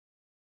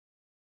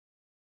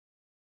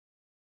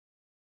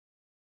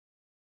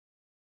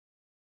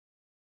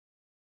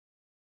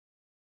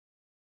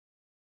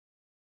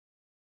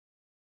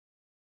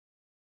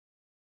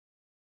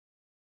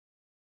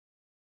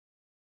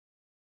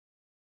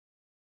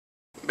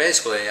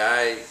basically,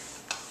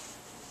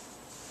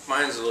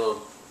 mine's a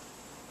little,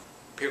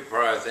 people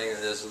probably think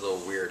that this is a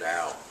little Weird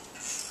Al,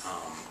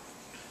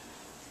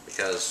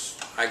 because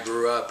I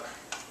grew up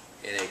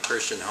in a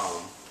Christian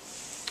home.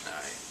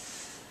 I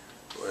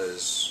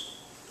was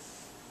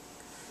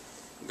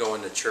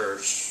going to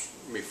church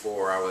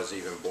before I was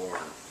even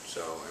born.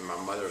 So in my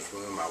mother's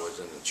womb, I was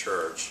in the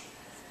church,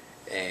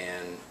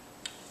 and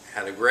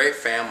had a great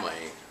family,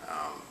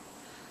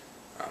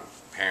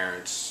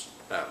 parents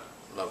that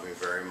loved me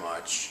very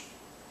much.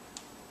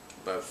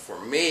 But for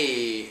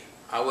me,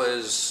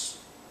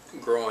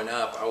 growing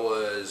up, I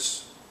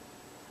was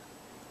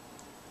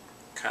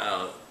kind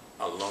of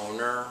a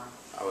loner.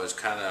 I was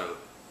kind of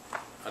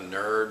a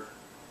nerd,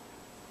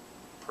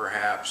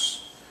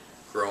 perhaps,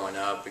 growing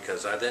up,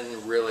 because I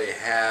didn't really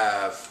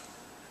have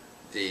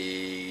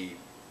the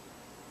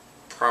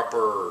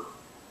proper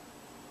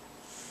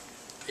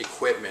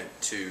equipment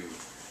to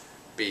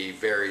be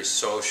very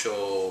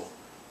social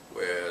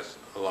with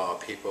a lot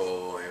of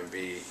people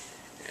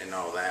and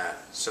all that.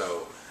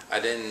 So I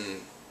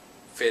didn't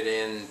fit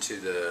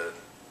into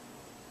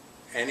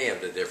any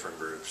of the different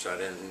groups. I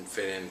didn't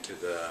fit into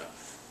the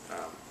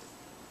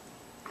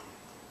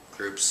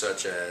groups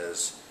such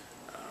as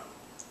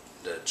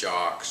the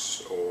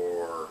jocks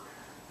or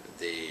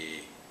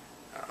the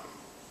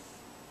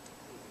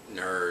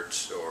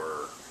nerds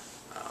or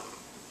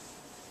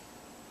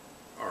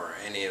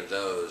any of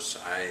those.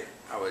 I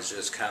was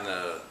just kind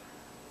of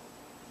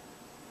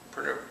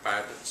pretty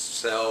by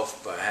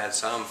myself, but I had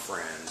some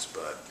friends.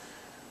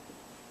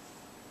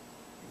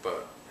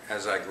 But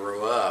as I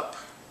grew up,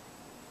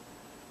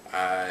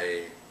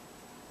 it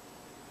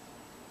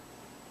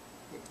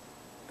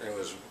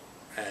was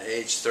at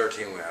age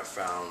 13 when I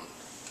found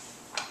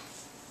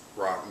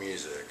rock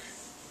music.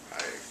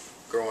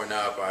 Growing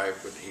up, I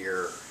would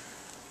hear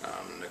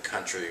the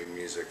country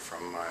music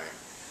from my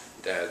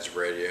dad's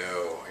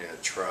radio in a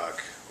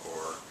truck,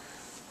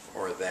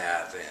 or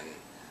that,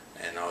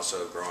 and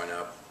also growing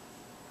up,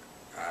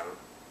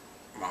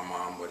 my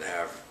mom would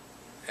have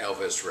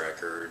Elvis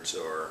records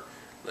or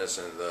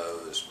listen to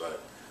those.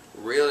 But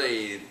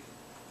really,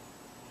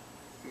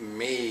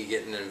 me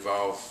getting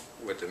involved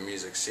with the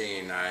music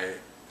scene, I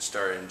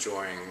started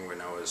enjoying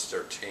when I was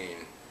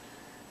 13,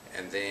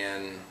 and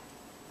then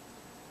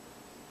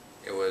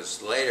it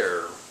was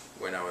later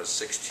when I was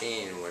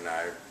 16 when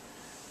I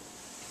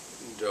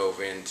dove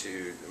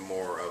into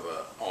more of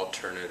an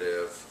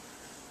alternative.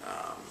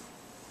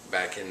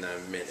 Back in the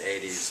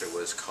mid-'80s, it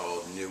was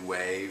called New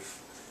Wave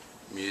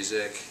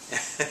music,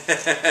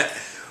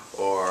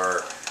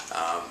 or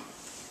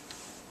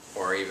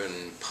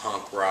even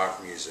punk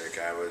rock music.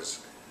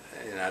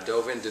 I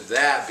dove into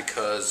that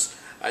because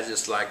I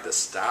just liked the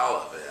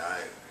style of it.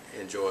 I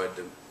enjoyed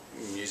the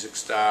music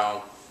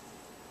style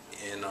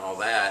and all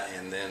that,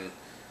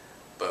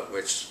 but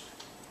which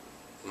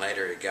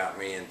later it got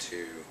me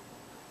into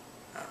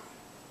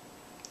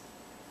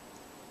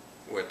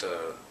with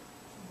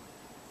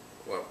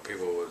what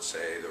people would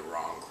say the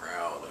wrong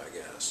crowd, I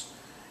guess.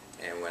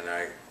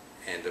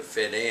 And to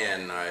fit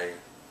in, I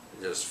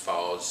just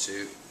followed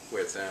suit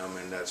with them,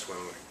 and that's when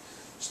we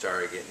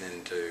started getting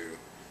into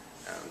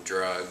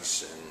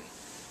drugs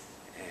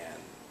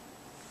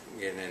and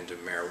getting into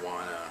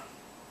marijuana,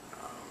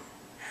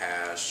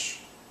 hash,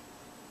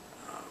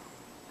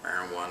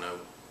 marijuana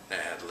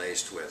that had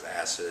laced with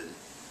acid.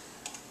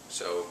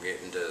 So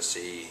getting to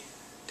see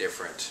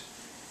different,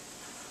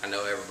 I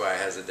know everybody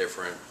has a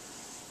different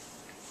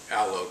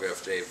outlook.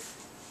 If they've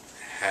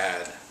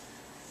had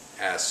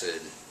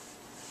acid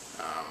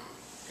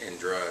in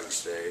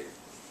drugs, they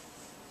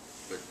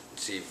would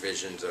see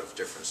visions of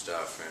different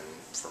stuff, and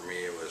for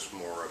me it was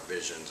more of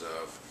visions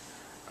of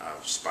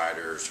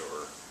spiders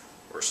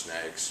or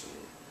snakes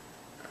and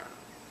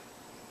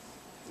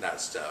that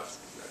stuff.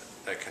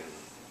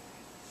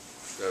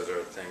 Those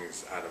are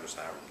items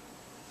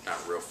I'm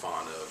not real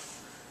fond of.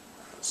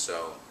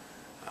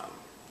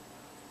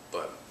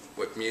 But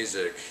with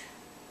music,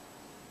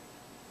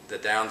 the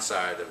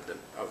downside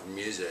of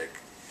music,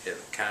 it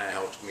kind of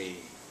helped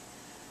me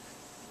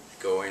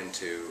go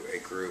into a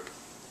group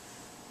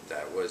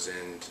that was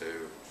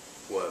into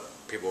what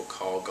people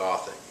call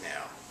Gothic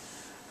now.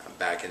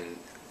 Back in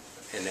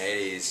the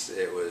 80s,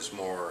 it was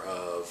more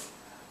of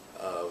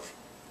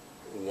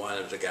one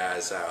of the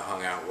guys I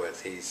hung out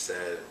with. He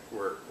said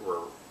we're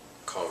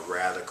called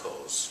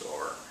radicals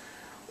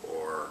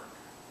or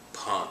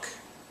punk.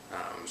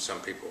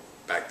 Some people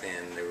back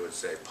then, they would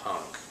say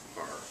punk,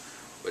 or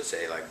would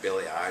say like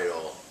Billy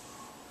Idol,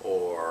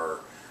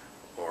 or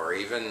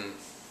even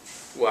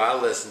what I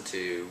listened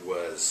to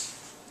was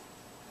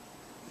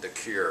The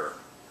Cure.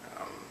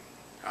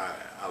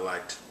 I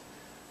liked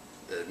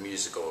the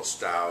musical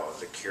style of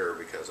The Cure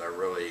because I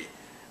really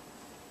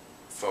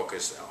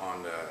focused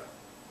on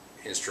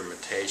the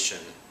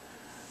instrumentation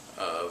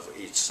of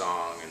each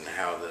song and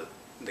how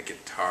the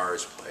guitar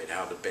is played,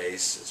 how the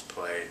bass is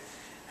played,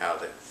 how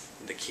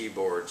the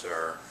keyboards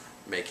are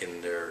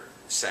making their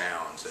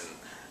sounds, and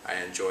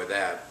I enjoy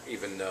that,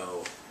 even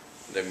though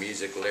the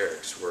music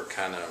lyrics were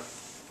kind of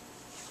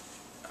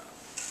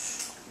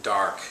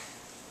dark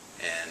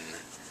and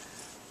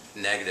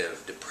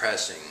negative,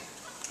 depressing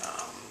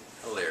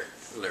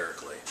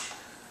lyrically.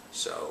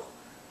 So